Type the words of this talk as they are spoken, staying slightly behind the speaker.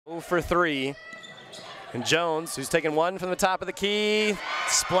For 3. And Jones, who's taken one from the top of the key,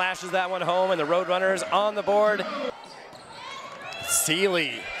 splashes that one home, and the Roadrunners on the board.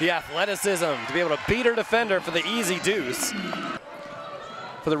 Seeley, the athleticism to be able to beat her defender for the easy deuce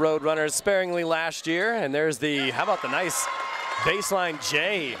for the Roadrunners sparingly last year. And there's the, how about the nice baseline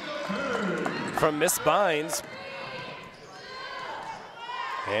J from Miss Bynes.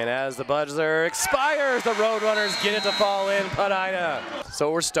 And as the buzzer expires, the Roadrunners get it to fall in, Padina.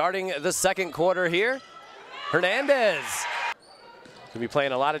 So we're starting the second quarter here. Hernandez gonna be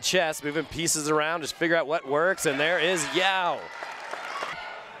playing a lot of chess, moving pieces around, just figure out what works, and there is Yao.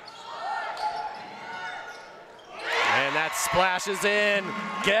 And that splashes in.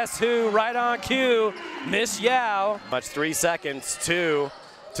 Guess who? Right on cue, Miss Yao. Much 3 seconds, 2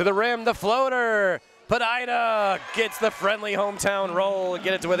 to the rim, the floater. Padina gets the friendly hometown roll and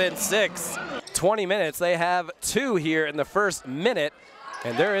get it to within 6. 20 minutes, they have 2 here in the first minute.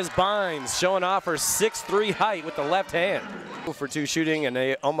 And there is Bynes showing off her 6'3" height with the left hand. For 2 shooting, and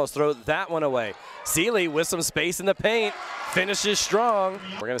they almost throw that one away. Seeley with some space in the paint, finishes strong.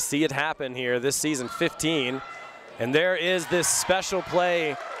 We're gonna see it happen here this season, 15. And there is this special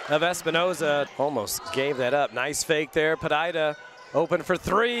play of Espinoza. Almost gave that up. Nice fake there. Padina open for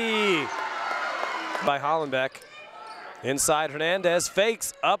 3 by Hollenbeck. Inside Hernandez,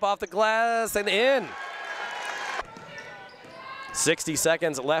 fakes up off the glass and in. 60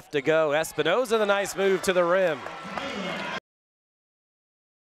 seconds left to go. Espinoza, the nice move to the rim.